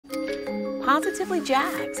Positively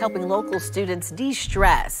Jax, helping local students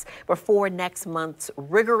de-stress before next month's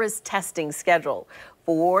rigorous testing schedule.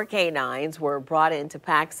 4 canines were brought into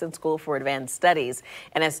Paxon School for Advanced Studies.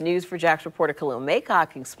 And as News for Jax reporter Khalil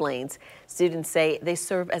Maycock explains, students say they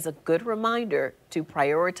serve as a good reminder to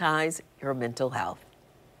prioritize your mental health.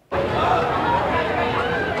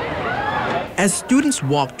 As students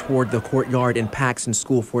walked toward the courtyard in Paxon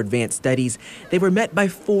School for Advanced Studies, they were met by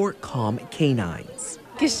 4 calm canines.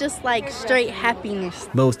 It's just like straight happiness.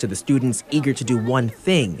 Most of the students eager to do one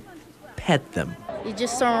thing: pet them. You're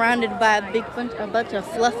just surrounded by a bunch of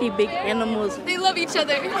fluffy big animals. They love each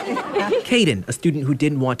other. Kaden, a student who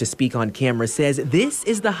didn't want to speak on camera, says this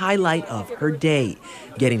is the highlight of her day,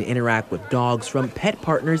 getting to interact with dogs from pet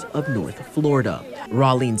partners of North Florida.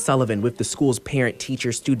 Rawleen Sullivan with the school's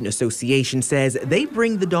Parent-Teacher-Student Association says they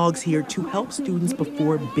bring the dogs here to help students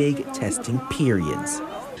before big testing periods.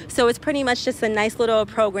 So it's pretty much just a nice little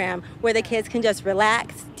program where the kids can just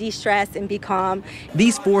relax, de-stress, and be calm.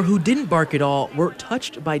 These 4 who didn't bark at all were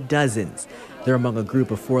touched by dozens. They're among a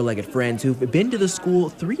group of 4-legged friends who've been to the school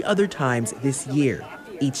 3 other times this year.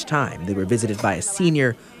 Each time they were visited by a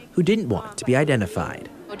senior who didn't want to be identified.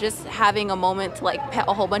 Just having a moment to pet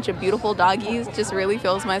a whole bunch of beautiful doggies just really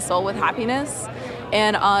fills my soul with happiness.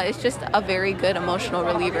 And it's just a very good emotional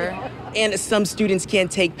reliever. And some students can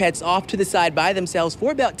take pets off to the side by themselves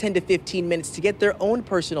for about 10 to 15 minutes to get their own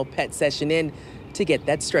personal pet session in to get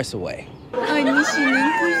that stress away.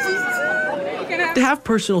 To have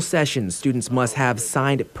personal sessions, students must have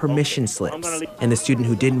signed permission slips. And the student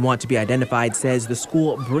who didn't want to be identified says the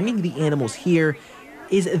school bringing the animals here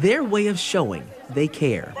is their way of showing they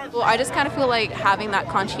care. Well, I just kind of feel like having that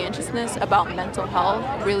conscientiousness about mental health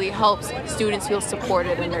really helps students feel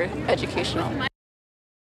supported in their educational.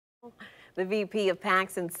 The VP of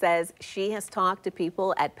Paxon says she has talked to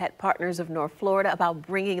people at Pet Partners of North Florida about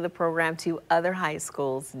bringing the program to other high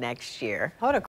schools next year.